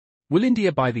Will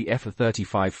India buy the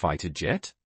F-35 fighter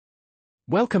jet?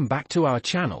 Welcome back to our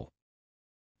channel.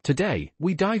 Today,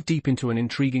 we dive deep into an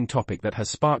intriguing topic that has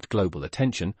sparked global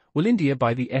attention. Will India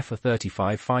buy the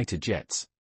F-35 fighter jets?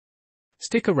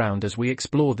 Stick around as we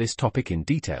explore this topic in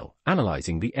detail,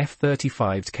 analyzing the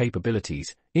F-35's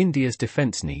capabilities, India's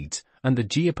defense needs, and the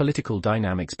geopolitical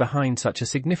dynamics behind such a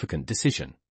significant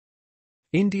decision.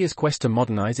 India's quest to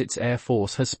modernize its air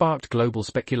force has sparked global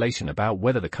speculation about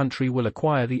whether the country will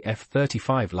acquire the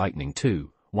F-35 Lightning II,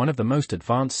 one of the most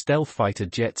advanced stealth fighter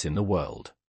jets in the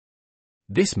world.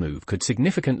 This move could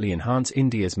significantly enhance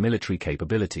India's military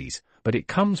capabilities, but it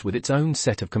comes with its own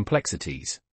set of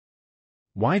complexities.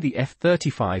 Why the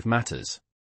F-35 matters.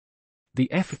 The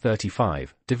F-35,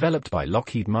 developed by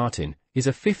Lockheed Martin, is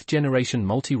a fifth-generation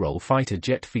multi-role fighter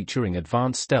jet featuring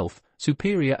advanced stealth,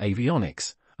 superior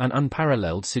avionics, and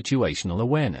unparalleled situational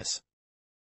awareness.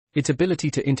 Its ability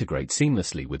to integrate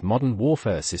seamlessly with modern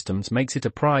warfare systems makes it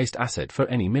a prized asset for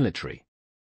any military.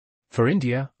 For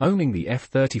India, owning the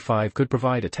F-35 could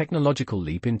provide a technological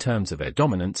leap in terms of air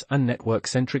dominance and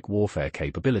network-centric warfare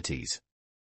capabilities.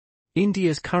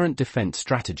 India's current defense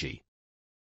strategy.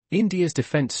 India's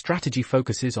defense strategy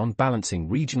focuses on balancing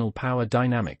regional power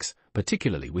dynamics,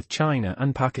 particularly with China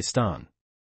and Pakistan.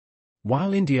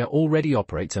 While India already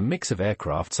operates a mix of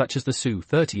aircraft such as the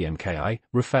Su-30 Mki,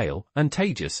 Rafale, and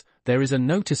Tejas, there is a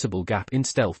noticeable gap in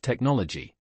stealth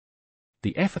technology.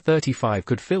 The F-35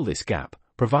 could fill this gap,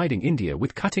 providing India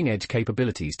with cutting-edge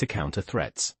capabilities to counter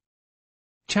threats.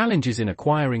 Challenges in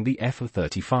acquiring the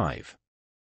F-35.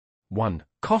 1.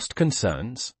 Cost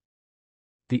concerns.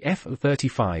 The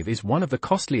F-35 is one of the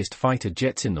costliest fighter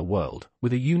jets in the world,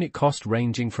 with a unit cost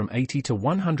ranging from $80 to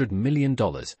 $100 million,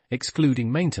 excluding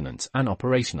maintenance and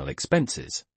operational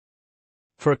expenses.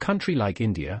 For a country like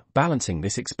India, balancing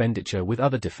this expenditure with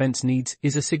other defense needs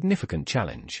is a significant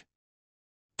challenge.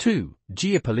 2.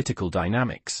 Geopolitical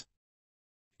dynamics.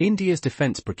 India's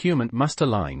defense procurement must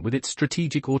align with its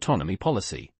strategic autonomy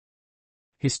policy.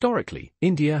 Historically,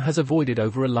 India has avoided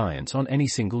over-reliance on any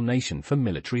single nation for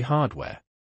military hardware.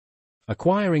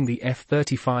 Acquiring the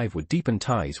F-35 would deepen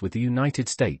ties with the United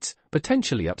States,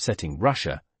 potentially upsetting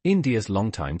Russia, India's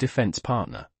longtime defense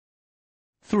partner.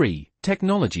 3.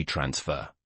 Technology transfer.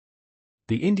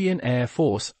 The Indian Air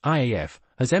Force, IAF,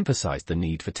 has emphasized the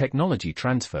need for technology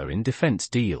transfer in defense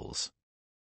deals.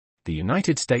 The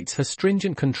United States has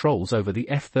stringent controls over the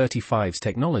F-35's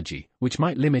technology, which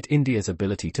might limit India's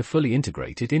ability to fully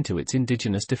integrate it into its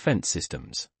indigenous defense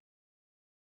systems.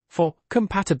 4.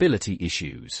 Compatibility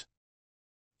issues.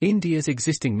 India's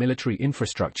existing military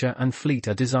infrastructure and fleet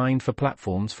are designed for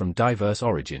platforms from diverse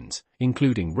origins,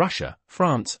 including Russia,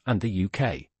 France, and the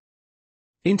UK.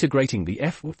 Integrating the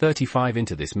F-35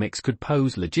 into this mix could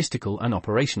pose logistical and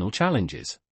operational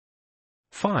challenges.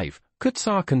 5.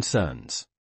 Qudsar concerns.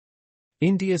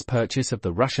 India's purchase of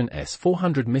the Russian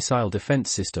S-400 missile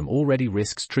defense system already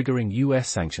risks triggering U.S.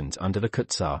 sanctions under the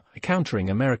Qudsar,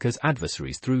 countering America's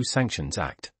adversaries through Sanctions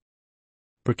Act.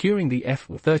 Procuring the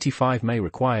F-35 may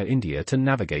require India to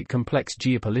navigate complex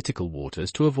geopolitical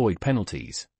waters to avoid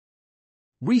penalties.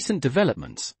 Recent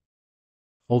developments.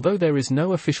 Although there is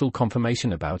no official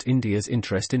confirmation about India's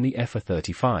interest in the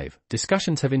F-35,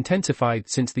 discussions have intensified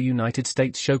since the United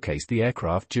States showcased the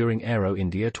aircraft during Aero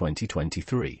India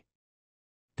 2023.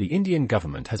 The Indian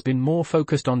government has been more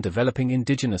focused on developing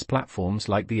indigenous platforms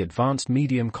like the Advanced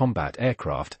Medium Combat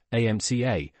Aircraft,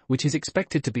 AMCA, which is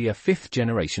expected to be a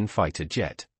fifth-generation fighter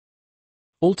jet.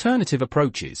 Alternative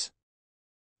approaches.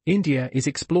 India is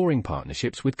exploring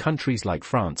partnerships with countries like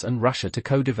France and Russia to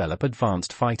co-develop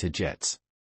advanced fighter jets.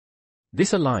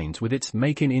 This aligns with its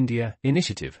Make in India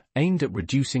initiative, aimed at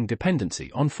reducing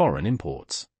dependency on foreign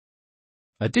imports.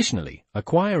 Additionally,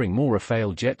 acquiring more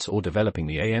Rafale jets or developing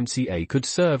the AMCA could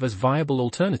serve as viable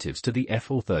alternatives to the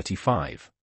F-35.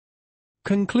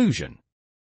 Conclusion.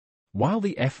 While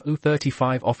the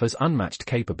F-35 offers unmatched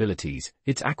capabilities,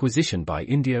 its acquisition by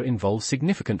India involves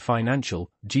significant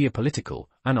financial, geopolitical,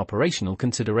 and operational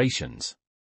considerations.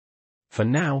 For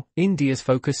now, India's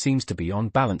focus seems to be on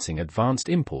balancing advanced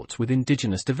imports with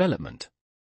indigenous development.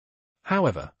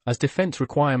 However, as defense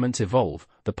requirements evolve,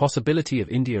 the possibility of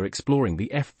India exploring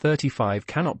the F-35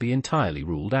 cannot be entirely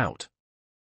ruled out.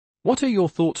 What are your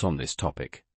thoughts on this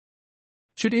topic?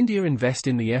 Should India invest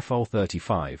in the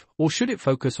F-35, or should it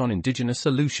focus on indigenous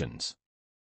solutions?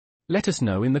 Let us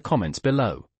know in the comments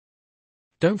below.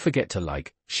 Don't forget to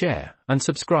like, share, and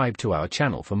subscribe to our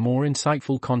channel for more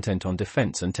insightful content on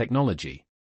defense and technology.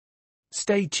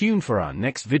 Stay tuned for our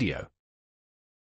next video.